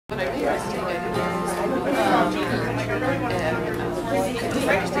Good morning,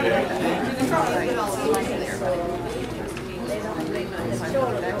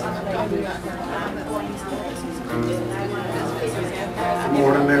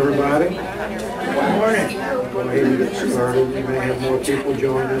 everybody. Good morning. Go ahead and get started. We may have more people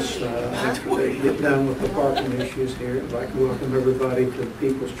join us after they get done with the parking issues here. I'd like to welcome everybody to the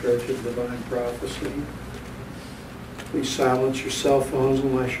People's Church of Divine Prophecy. Please silence your cell phones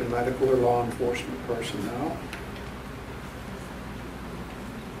unless you're medical or law enforcement personnel.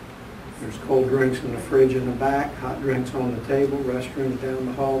 There's cold drinks in the fridge in the back, hot drinks on the table, restrooms down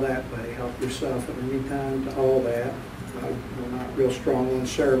the hall that way. Help yourself at any time to all that. We're not real strong on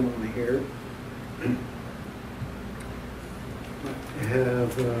ceremony here. I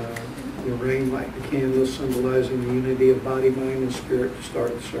have the rain light the candles symbolizing the unity of body, mind, and spirit to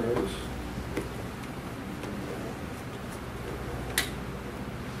start the service.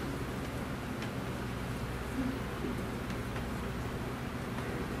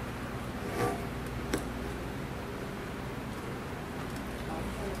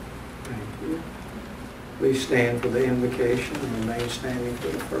 Please stand for the invocation and remain standing for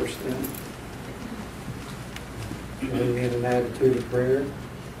the first hymn. Join me in an attitude of prayer.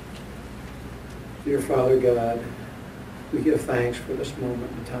 Dear Father God, we give thanks for this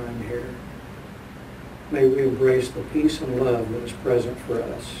moment in time here. May we embrace the peace and love that is present for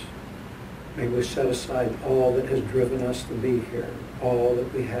us. May we set aside all that has driven us to be here, all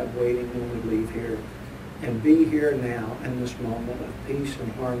that we have waiting when we leave here, and be here now in this moment of peace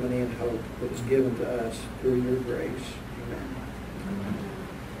and harmony and hope that is given to us through your grace. Amen.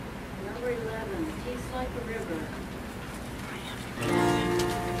 Number 11, peace like a river.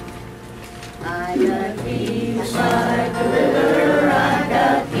 I got peace like a river, I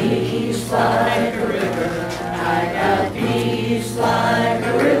got peace like a river, I got peace like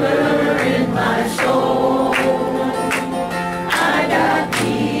a river in my soul. I got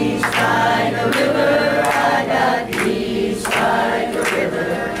peace like a river, I got peace like a river,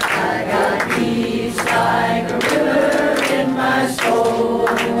 I got peace like a river in my soul.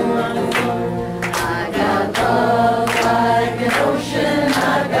 I got love like an ocean,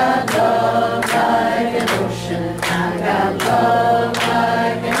 I got love like an ocean, I got love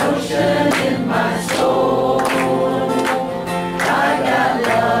like an ocean in my soul. I got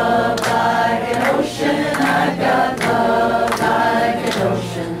love like an ocean, I got love like an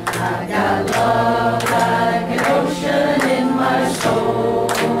ocean, I got love like an ocean in my soul.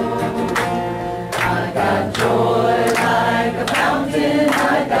 I got joy like a fountain, I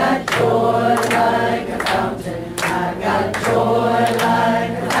got joy like a fountain, I got joy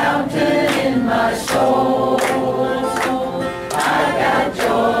like a fountain in my soul. I got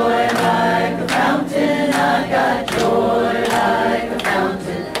joy like a fountain, I got joy like a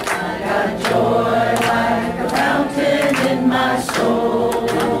fountain, I got joy like a fountain in my soul.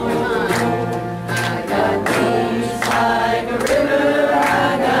 I got peace like a river,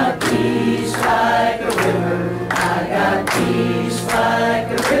 I got peace like a river, I got peace like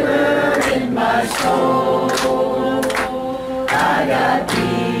a river in my soul. I got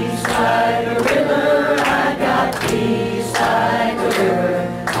peace like a river, I got peace like a river,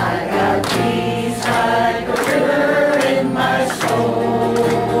 I got peace like a river in my soul.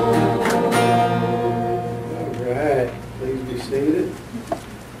 All right, please be seated.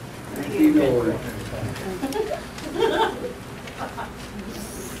 Thank you, Lord.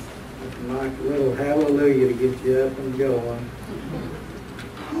 Mike, a little hallelujah to get you up and going.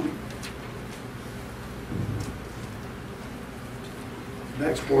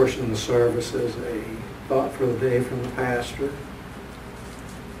 Next portion of the service is a thought for the day from the pastor.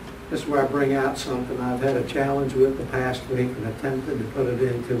 This is where I bring out something I've had a challenge with the past week and attempted to put it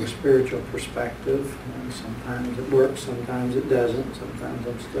into a spiritual perspective. And sometimes it works, sometimes it doesn't. Sometimes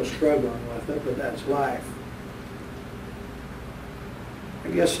I'm still struggling with it, but that's life. I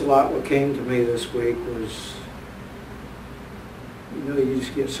guess a lot what came to me this week was, you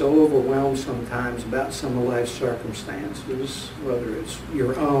just get so overwhelmed sometimes about some of life's circumstances, whether it's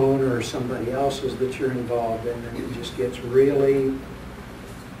your own or somebody else's that you're involved in, and it just gets really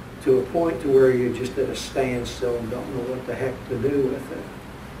to a point to where you're just at a standstill and don't know what the heck to do with it.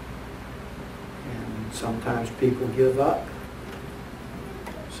 And sometimes people give up.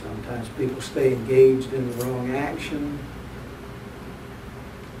 Sometimes people stay engaged in the wrong action.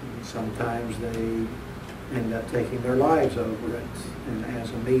 And sometimes they end up taking their lives over it. And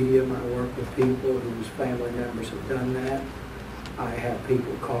as a medium, I work with people whose family members have done that. I have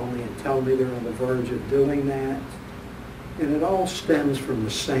people call me and tell me they're on the verge of doing that. And it all stems from the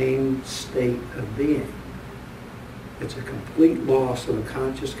same state of being. It's a complete loss of a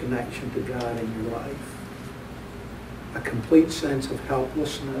conscious connection to God in your life. A complete sense of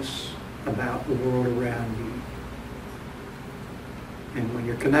helplessness about the world around you. And when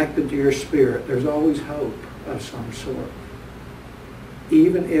you're connected to your spirit, there's always hope of some sort.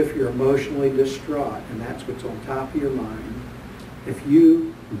 Even if you're emotionally distraught, and that's what's on top of your mind, if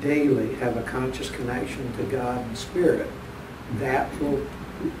you daily have a conscious connection to God and spirit, that will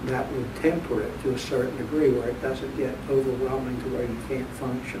temper it to a certain degree where it doesn't get overwhelming to where you can't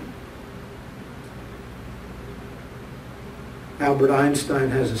function. Albert Einstein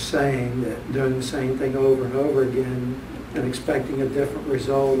has a saying that doing the same thing over and over again and expecting a different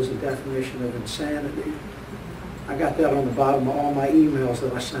result is a definition of insanity. I got that on the bottom of all my emails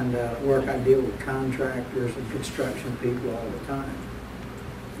that I send out at work. I deal with contractors and construction people all the time.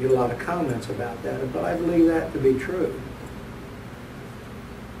 I get a lot of comments about that, but I believe that to be true.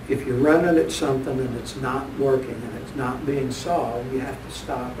 If you're running at something and it's not working and it's not being solved, you have to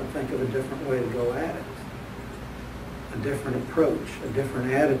stop and think of a different way to go at it. A different approach, a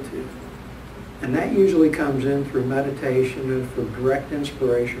different attitude. And that usually comes in through meditation and through direct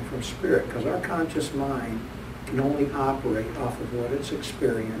inspiration from spirit, because our conscious mind can only operate off of what it's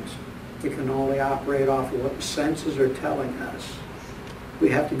experienced. It can only operate off of what the senses are telling us. We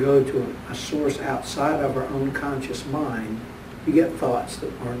have to go to a source outside of our own conscious mind to get thoughts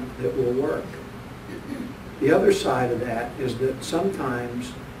that will work. The other side of that is that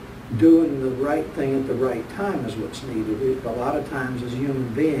sometimes doing the right thing at the right time is what's needed. A lot of times as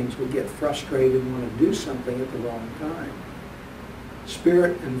human beings we get frustrated and want to do something at the wrong time.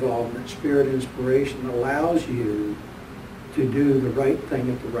 Spirit involvement, spirit inspiration allows you to do the right thing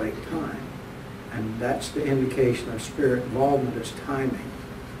at the right time. And that's the indication of spirit involvement, is timing.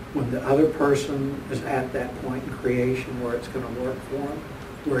 When the other person is at that point in creation where it's going to work for them,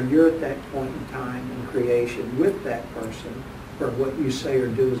 where you're at that point in time in creation with that person, where what you say or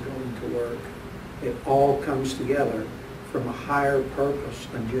do is going to work. It all comes together from a higher purpose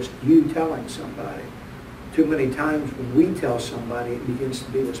than just you telling somebody. Too many times when we tell somebody, it begins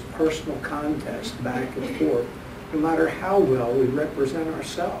to be this personal contest back and forth, no matter how well we represent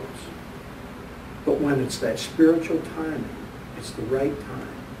ourselves. But when it's that spiritual timing, it's the right time.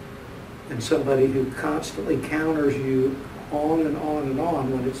 And somebody who constantly counters you on and on and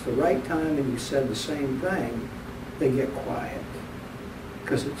on, when it's the right time and you said the same thing, they get quiet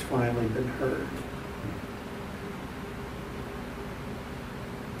because it's finally been heard.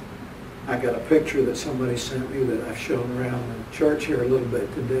 I got a picture that somebody sent me that I've shown around the church here a little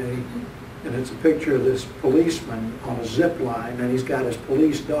bit today. And it's a picture of this policeman on a zip line, and he's got his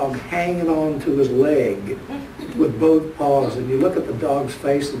police dog hanging on to his leg with both paws. And you look at the dog's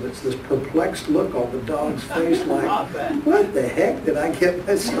face, and it's this perplexed look on the dog's face like, what the heck did I get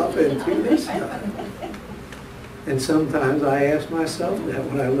myself into this time? And sometimes I ask myself that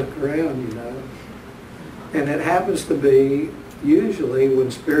when I look around, you know. And it happens to be usually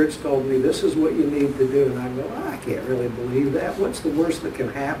when Spirit's told me, this is what you need to do, and I go, I can't really believe that. What's the worst that can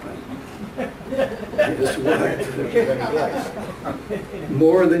happen? Guess what?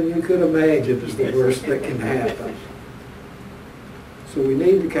 More than you could imagine is the worst that can happen. So we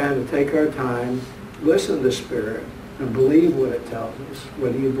need to kind of take our time, listen to Spirit, and believe what it tells us.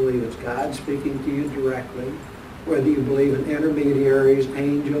 Whether you believe it's God speaking to you directly, whether you believe in intermediaries,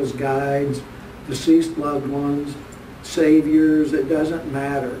 angels, guides, deceased loved ones, saviors, it doesn't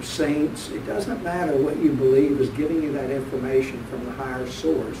matter, saints, it doesn't matter what you believe is giving you that information from the higher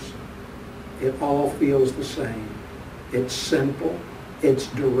source. It all feels the same. It's simple, it's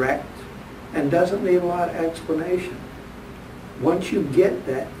direct, and doesn't need a lot of explanation. Once you get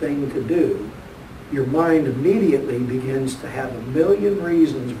that thing to do, your mind immediately begins to have a million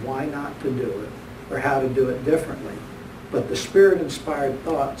reasons why not to do it or how to do it differently. But the Spirit-inspired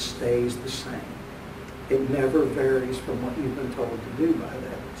thought stays the same. It never varies from what you've been told to do by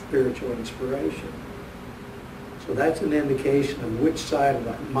that spiritual inspiration. So that's an indication of which side of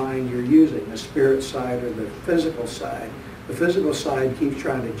the mind you're using, the spirit side or the physical side. The physical side keeps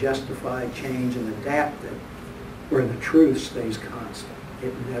trying to justify, change, and adapt it, where the truth stays constant.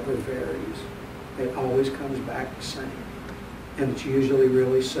 It never varies. It always comes back the same. And it's usually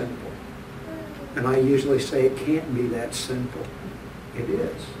really simple. And I usually say it can't be that simple. It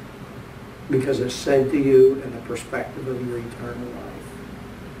is. Because it's said to you in the perspective of your eternal life.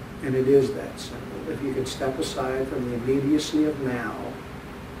 And it is that simple. If you can step aside from the immediacy of now,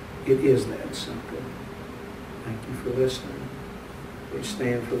 it is that simple. Thank you for listening. Please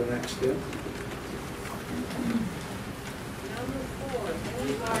stand for the next step.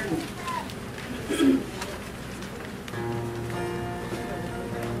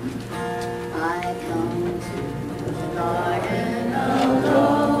 I come to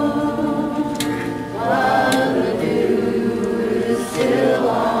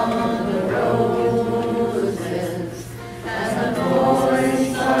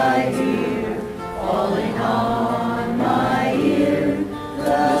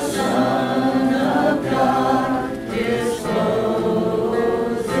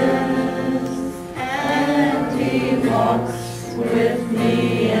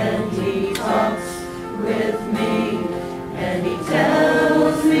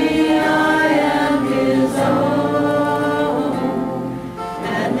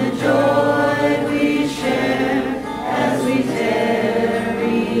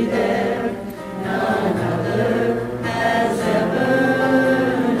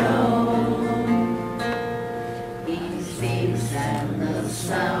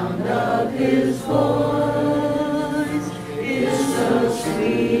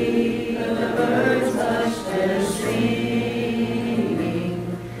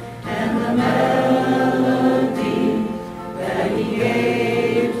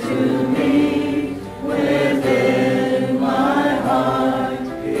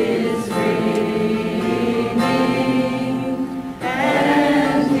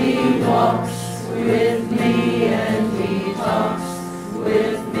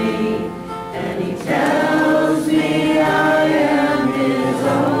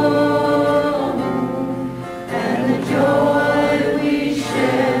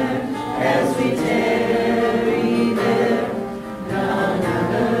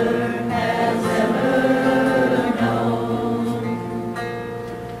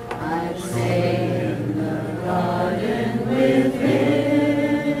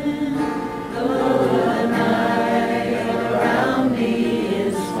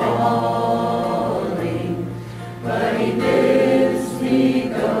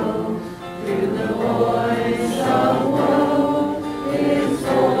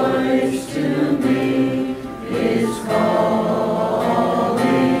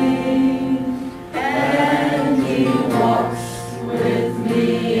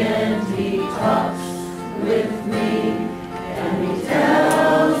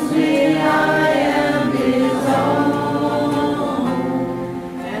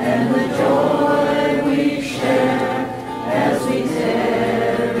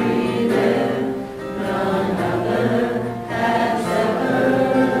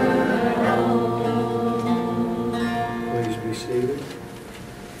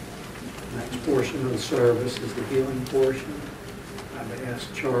this is the healing portion. I've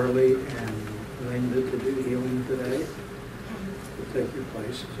asked Charlie and Linda to do healing today. You'll take your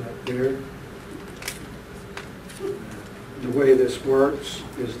places up there. The way this works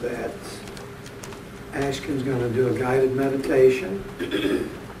is that Ashkhen's going to do a guided meditation.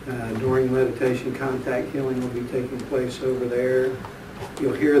 During meditation, contact healing will be taking place over there.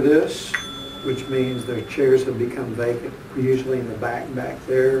 You'll hear this, which means the chairs have become vacant, usually in the back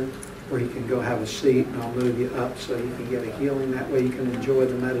there, where you can go have a seat, and I'll move you up so you can get a healing. That way you can enjoy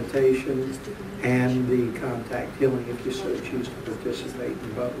the meditation and the contact healing if you so choose to participate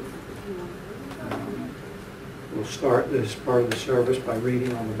in both. We'll start this part of the service by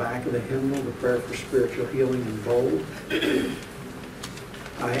reading on the back of the hymnal, the prayer for spiritual healing in bold.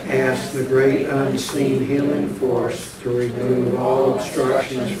 I ask the great unseen healing force to remove all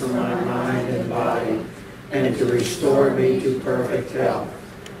obstructions from my mind and body and to restore me to perfect health.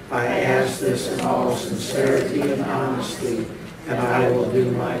 I ask this in all sincerity and honesty, and I will do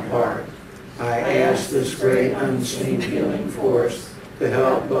my part. I ask this great unseen healing force to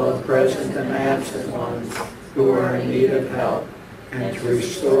help both present and absent ones who are in need of help and to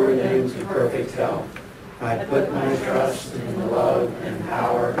restore them to perfect health. I put my trust in the love and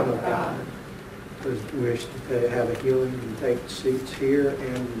power of God. Those who wish to have a healing can take the seats here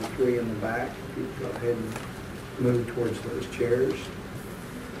and the three in the back. You can go ahead and move towards those chairs.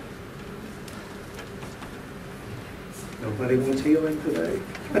 Nobody wants healing today?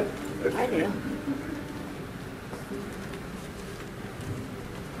 I do.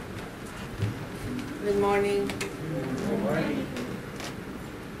 Good morning. Good morning.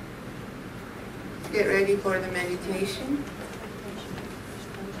 Get ready for the meditation.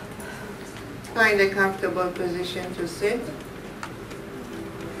 Find a comfortable position to sit.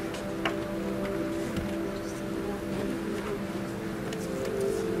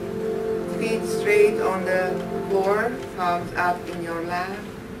 Feet straight on the floor, palms up in your lap.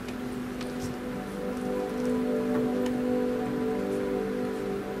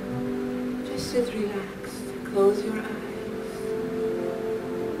 Just sit relaxed. Close your eyes.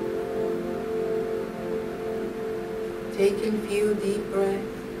 Taking a few deep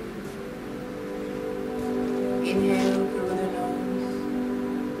breaths. Inhale through the nose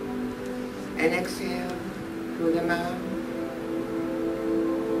and exhale through the mouth.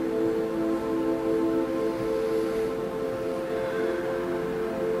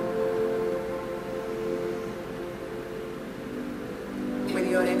 With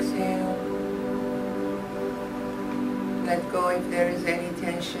your exhale, let go if there is any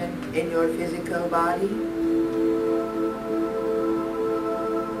tension in your physical body.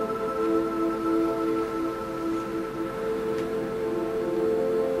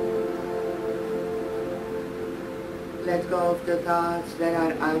 Let go of the thoughts that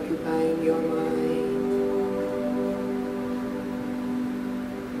are occupying your mind.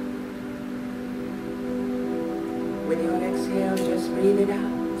 With your exhale, just breathe it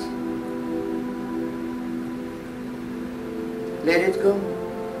out. Let it go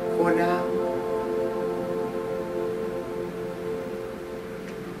for now.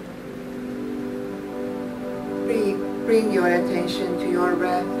 Bring your attention to your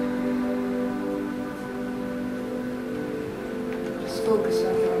breath. Focus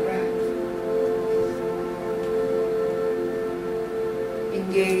on your breath.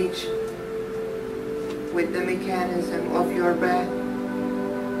 Engage with the mechanism of your breath.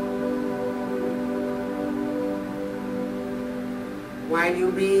 While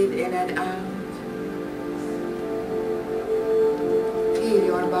you breathe in and out, feel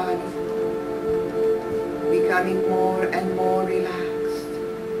your body becoming more and more relaxed.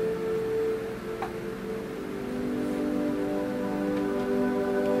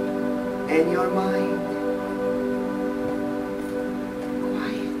 And your mind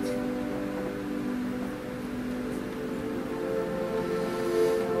quiet.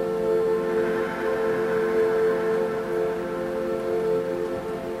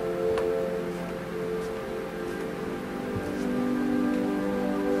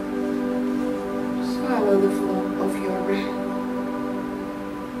 Just follow the flow of your breath.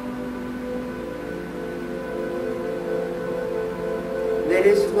 That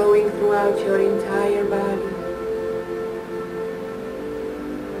is flowing throughout your entire body.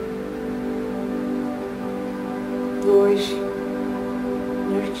 Flourishing,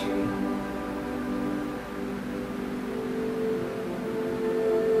 nurturing.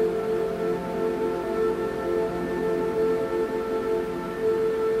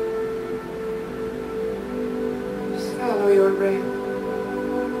 Just follow your breath.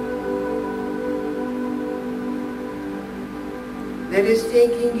 that is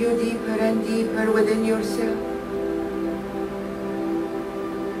taking you deeper and deeper within yourself.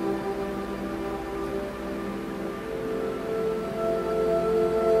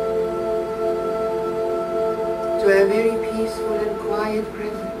 To a very peaceful and quiet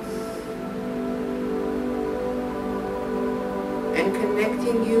presence, and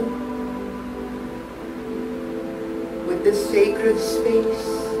connecting you with the sacred space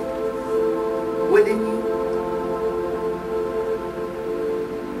within you,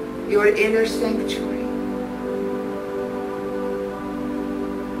 your inner sanctuary.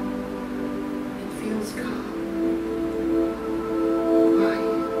 It feels calm,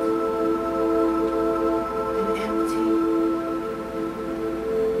 quiet, and empty.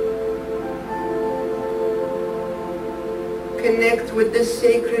 Connect with the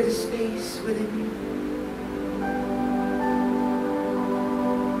sacred space within you.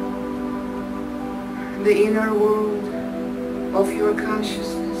 The inner world of your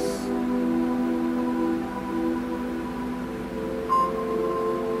consciousness.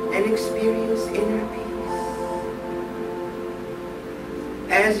 And experience inner peace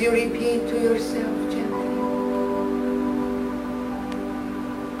as you repeat to yourself gently,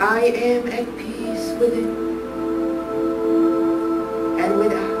 I am at peace within and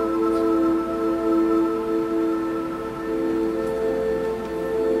without.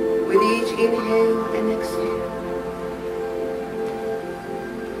 With each inhale and exhale,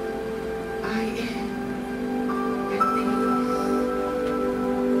 I am at peace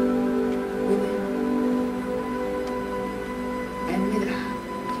within and without.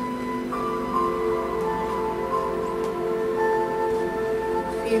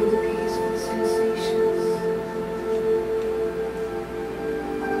 Feel the peaceful sensations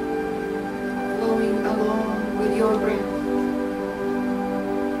flowing along with your breath.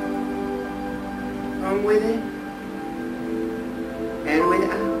 From within and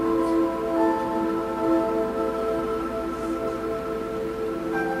without.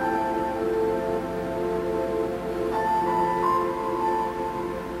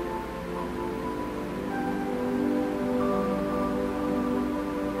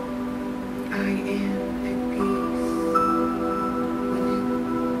 I am at peace within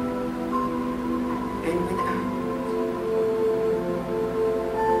and without.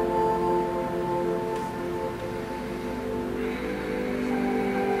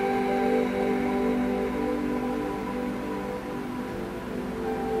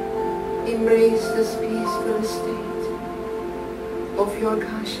 Embrace this peaceful state of your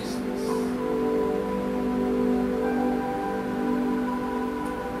consciousness.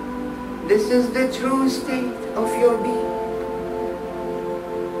 This is the true state of your being.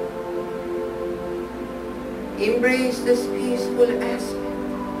 Embrace this peaceful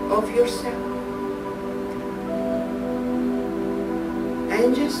aspect of yourself.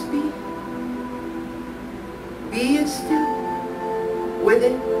 And just be. Be still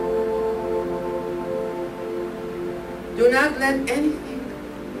within. Do not let anything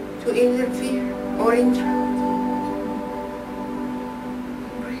to interfere or intrude.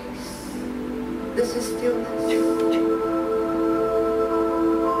 Embrace this stillness.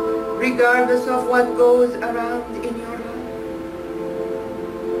 Regardless of what goes around in your life.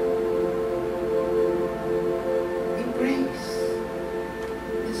 Embrace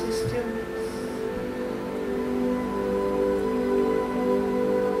this stillness.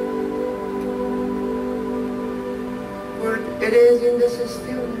 It is in this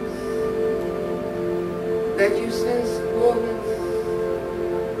stillness that you sense wholeness.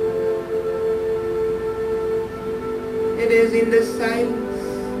 It is in the silence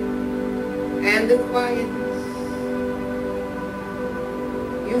and the quietness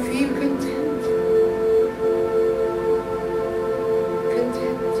you feel content.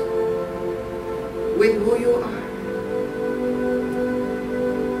 Content with who you are.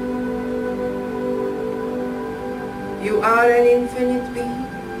 You are an infinite being,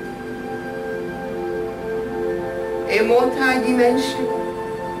 a multi-dimensional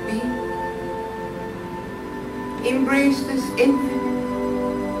being. Embrace this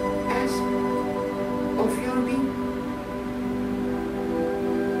infinite aspect of your being.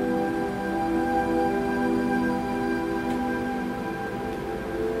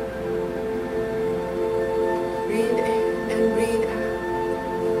 Breathe in and breathe out.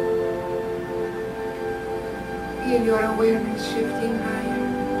 Feel your awareness shifting higher.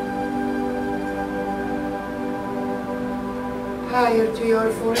 Higher to your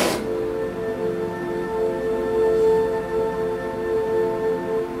forehead.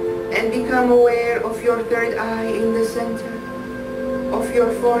 And become aware of your third eye in the center of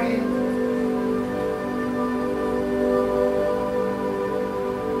your forehead.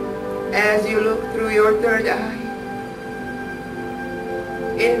 As you look through your third eye,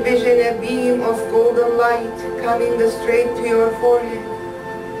 envision a beam of golden light coming straight to your forehead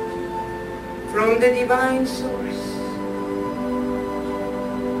from the divine source,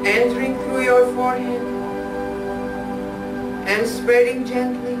 entering through your forehead and spreading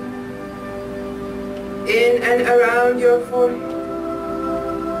gently in and around your forehead,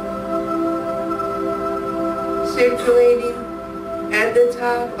 circulating at the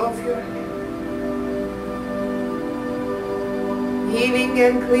top of your head, healing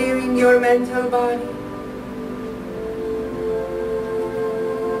and clearing your mental body,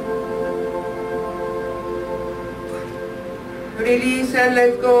 release and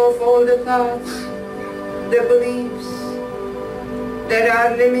let go of all the thoughts, the beliefs that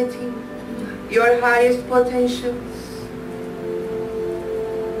are limiting your highest potentials.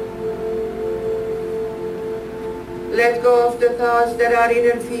 Let go of the thoughts that are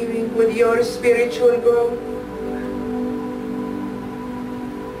interfering with your spiritual growth.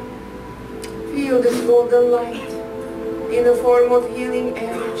 Feel this golden light in the form of healing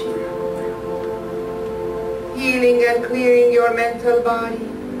energy, healing and clearing your mental body,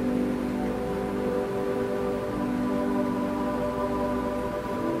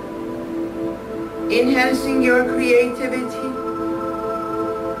 enhancing your creativity,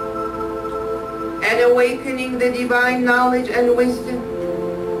 and awakening the divine knowledge and wisdom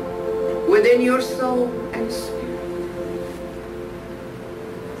within your soul and spirit.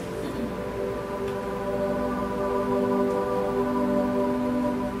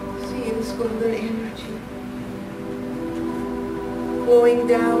 See this golden energy flowing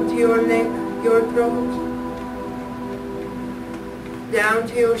down to your neck, your throat, down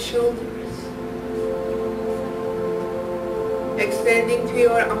to your shoulders, extending to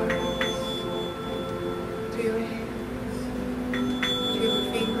your arms, to your hands, to your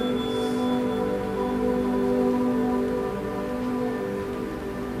fingers.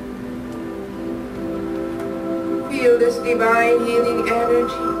 Feel this divine healing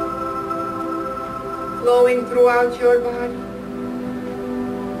energy flowing throughout your body,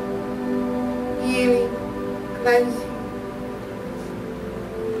 healing, cleansing,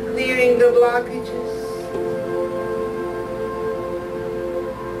 clearing the blockages,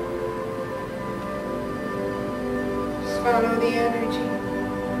 follow the energy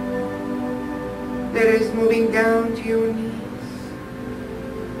that is moving down to your knees,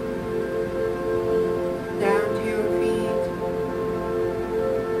 down to your feet,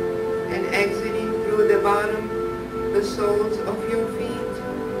 and exiting through the bottom, the soles of your feet,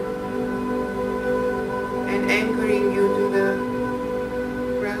 and anchoring you to the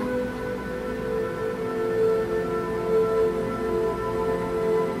ground.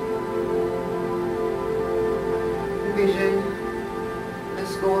 Vision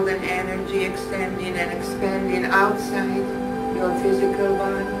this golden energy extending and expanding outside your physical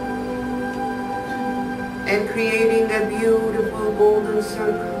body and creating a beautiful golden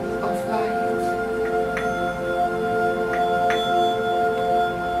circle of light.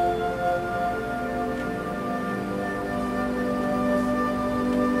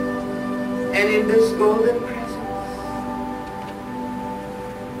 And in this golden presence,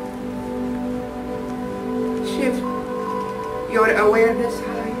 shift your awareness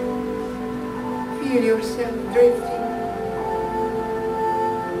higher. Feel yourself drifting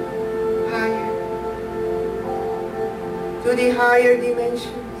higher to the higher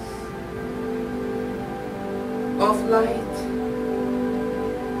dimensions of light,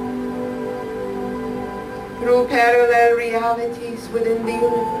 through parallel realities within the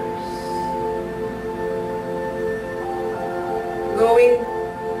universe, going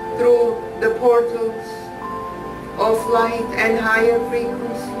through the portals of light and higher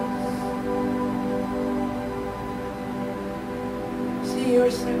frequencies. See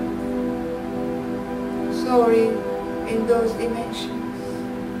yourself soaring in those dimensions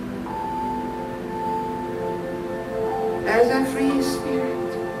as a free spirit.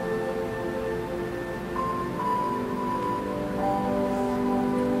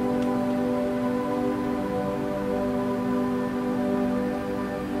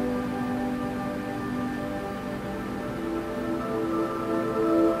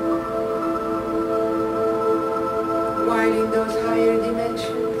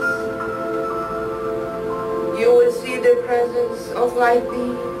 Of light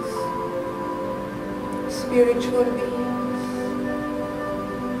beings, spiritual beings.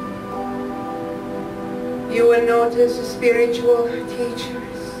 You will notice spiritual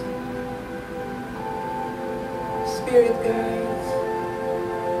teachers, spirit guides,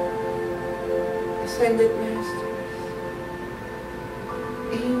 ascended masters,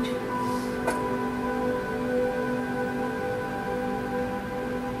 angels,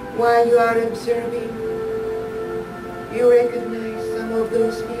 while you are observing, you recognize some of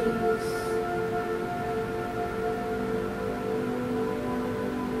those feelings.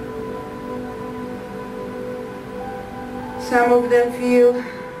 Some of them feel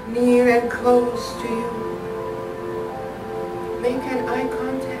near and close to you. Make an eye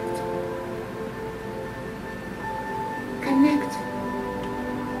contact. Connect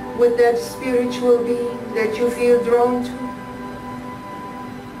with that spiritual being that you feel drawn to.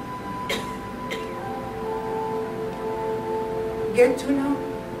 Get to know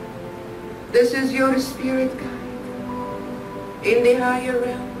this is your spirit guide in the higher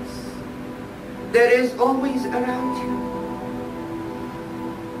realms that is always around you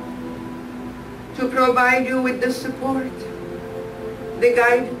to provide you with the support, the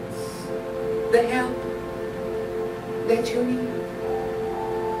guidance, the help that you need.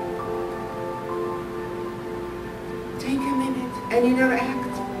 Take a minute and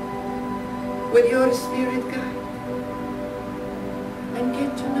interact with your spirit guide and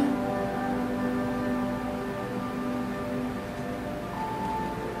get to know.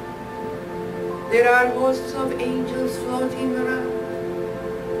 There are hosts of angels floating around,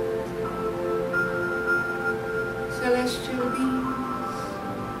 celestial beings,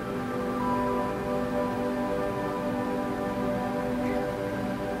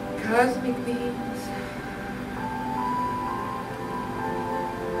 cosmic beings.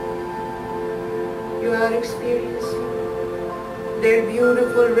 You are experiencing their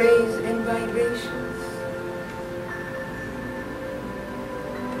beautiful rays and vibrations.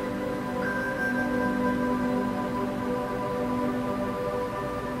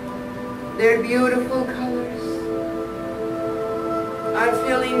 Their beautiful colors are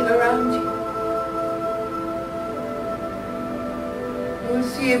filling around you. You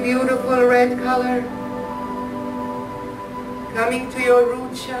see a beautiful red color coming to your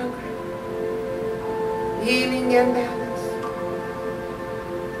root chakra, healing and balance.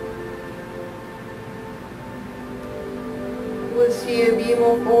 You will see a beam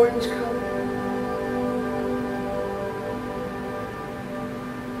of orange color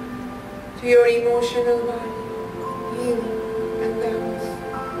to your emotional body, healing and balance.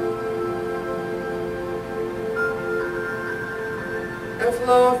 A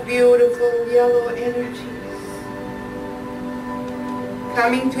flow of beautiful yellow energies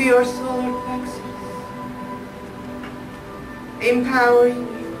coming to your solar plexus, empowering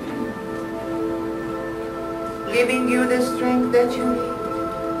you, giving you the strength that you need,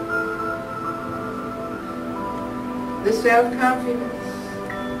 the self-confidence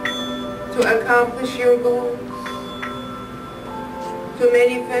to accomplish your goals, to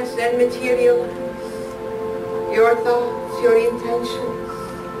manifest and materialize your thoughts, your intentions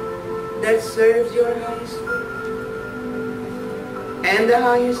that serves your highest good and the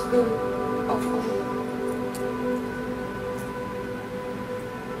highest good of all.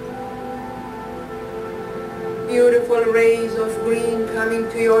 Beautiful rays of green coming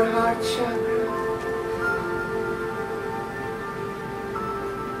to your heart chakra,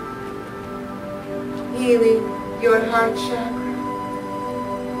 healing your heart chakra,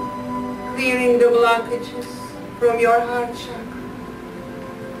 clearing the blockages from your heart chakra,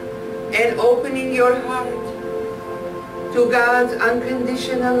 and opening your heart to God's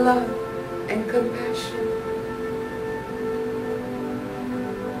unconditional love and compassion.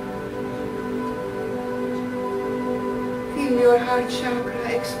 Feel your heart chakra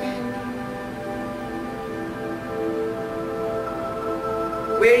expanding,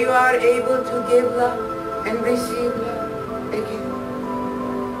 where you are able to give love and receive love again.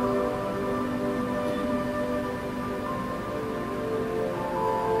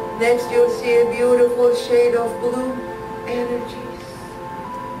 Next, you'll see a beautiful shade of blue energies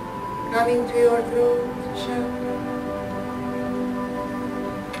coming to your throat chakra,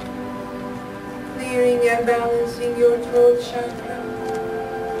 clearing and balancing your throat chakra,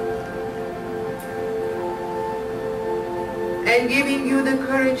 and giving you the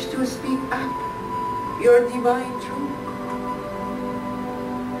courage to speak up your divine truth.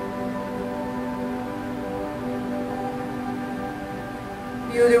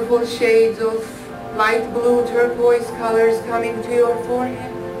 Beautiful shades of light blue turquoise colors coming to your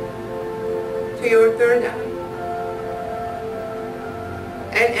forehead, to your third eye,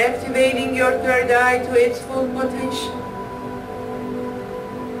 and activating your third eye to its full potential,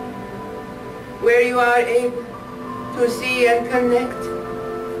 where you are able to see and connect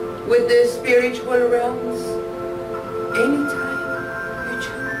with the spiritual realms anytime you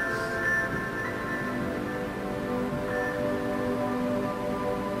choose.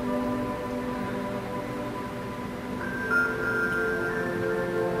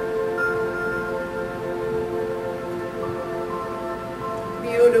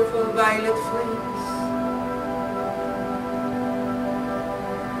 beautiful violet flames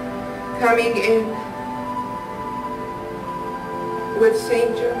coming in with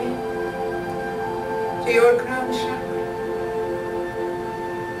Saint Germain to your crown chakra,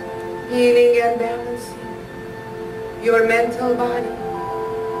 healing and balancing your mental body,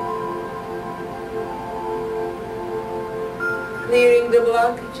 clearing the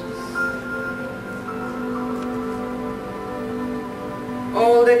blockages,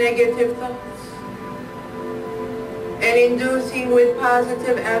 all the negative thoughts, and inducing with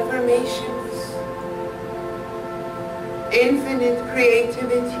positive affirmations infinite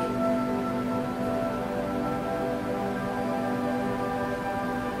creativity.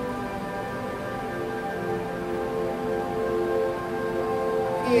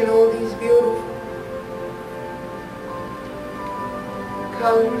 Feel all these beautiful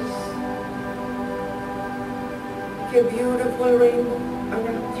colors, like a beautiful rainbow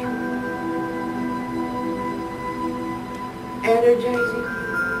around you, energizing,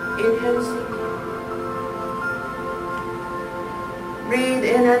 enhancing. Breathe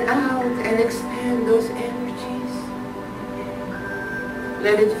in and out and expand those energies.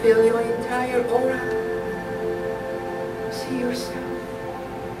 Let it fill your entire aura. See yourself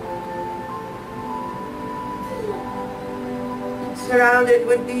surrounded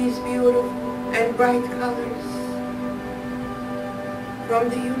with these beautiful and bright colors from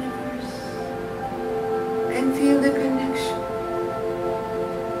the universe, and feel the connection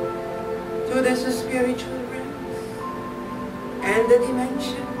to this spiritual realms and the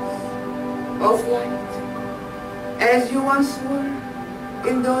dimensions of light as you once were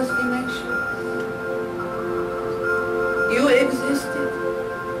in those dimensions. You existed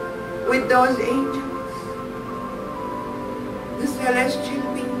with those angels, the celestial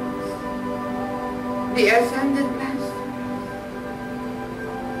beings, the ascended masters.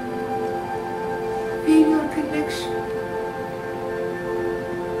 Feel your connection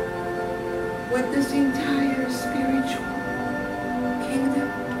with this entire spiritual kingdom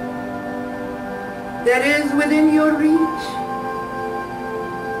that is within your reach,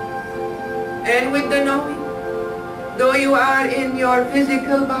 and with the knowing, though you are in your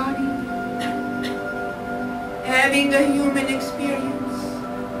physical body, having a human experience,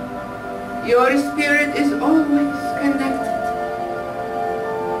 your spirit is always connected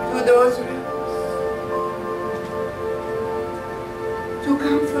to those realms to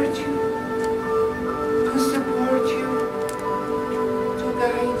comfort you, to support you, to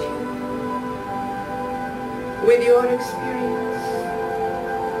guide you with your experience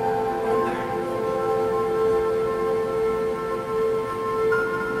on earth.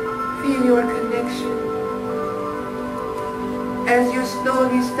 Feel your connection as you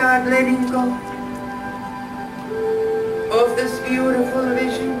slowly start letting go of this beautiful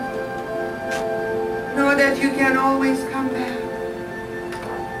vision. Know that you can always come back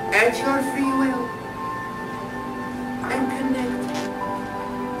at your free will and connect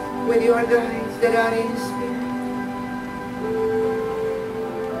with your guides that are in spirit.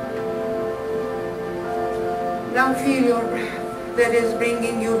 Now feel your breath that is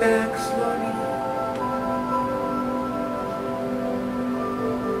bringing you back slowly,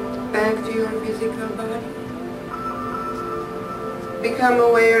 back to your physical body. Become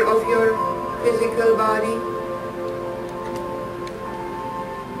aware of your physical body.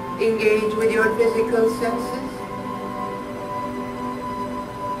 Engage with your physical senses.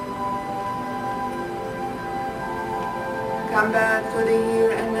 Come back to the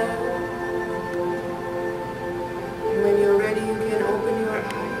here and now. And when you're ready, you can open your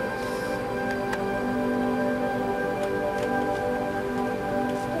eyes.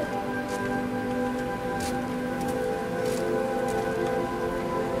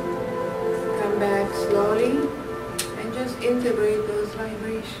 Come back slowly and just integrate those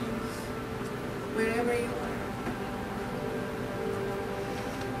vibrations wherever you are.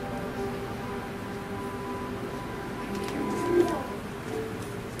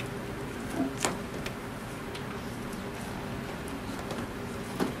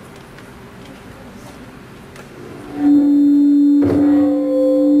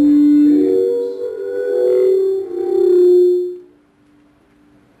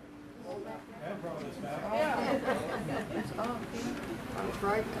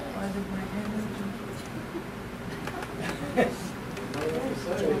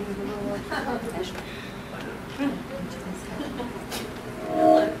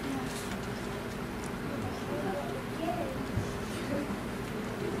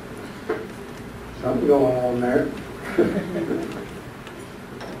 Something going on there. I'd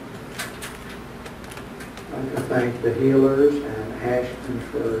like to thank the healers and Ashkhen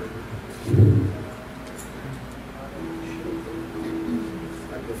for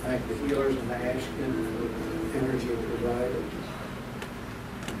I'd like to thank the healers in Ashkhen for the energy provided,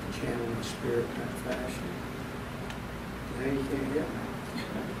 channeling the spirit kind of fashion. Now you can't get me.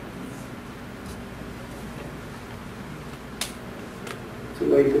 The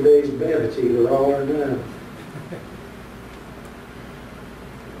way today's bed, it's either all or none.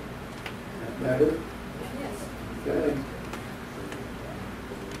 That better? Okay.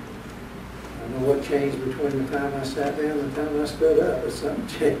 I don't know what changed between the time I sat down and the time I stood up, but something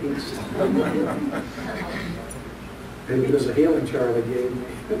changed. Maybe it was a healing Charlie gave me,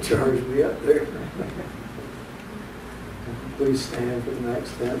 charged me up there. Please stand for the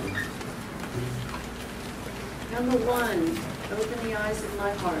next step. Number 1, open the eyes of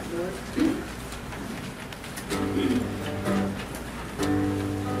my heart, Lord.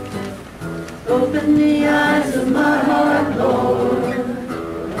 Open the eyes of my heart, Lord.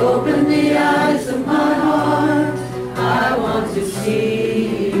 Open the eyes of my heart. I want to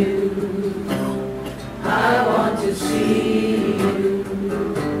see you. I want to see you.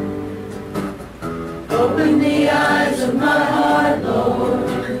 Open the eyes of my heart, Lord.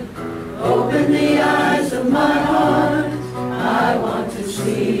 Open the eyes of my heart. I want to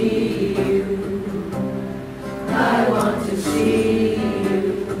see you. I want to see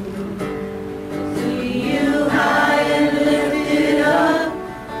you. See you high and lifted up,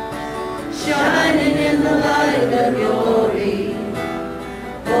 shining in the light of your glory.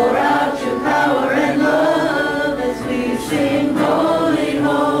 Pour out your power and love as we sing, holy,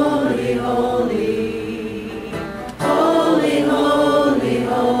 holy, holy. Holy, holy,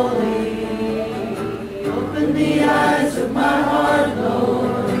 holy. Open the eyes of my heart,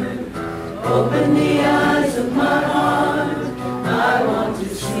 Lord. Open the eyes of my heart. I want to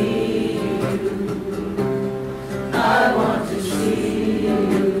see you. I want to see you.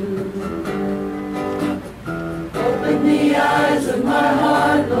 Open the eyes of my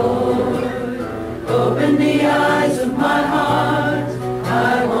heart, Lord. Open the eyes of my heart.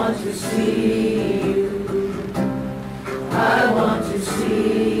 I want to see you. I want to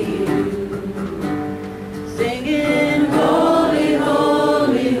see you. Singing, holy,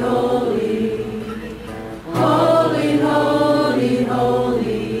 holy, holy. Holy, holy,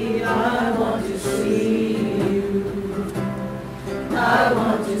 holy. I want to see you. I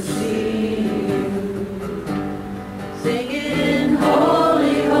want to see you. Singing,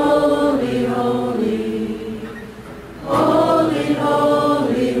 holy, holy, holy. Holy,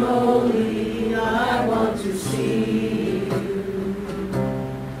 holy, holy. I want to see you.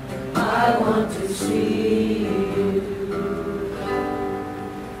 I want to see you.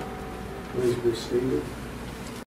 Please be seated.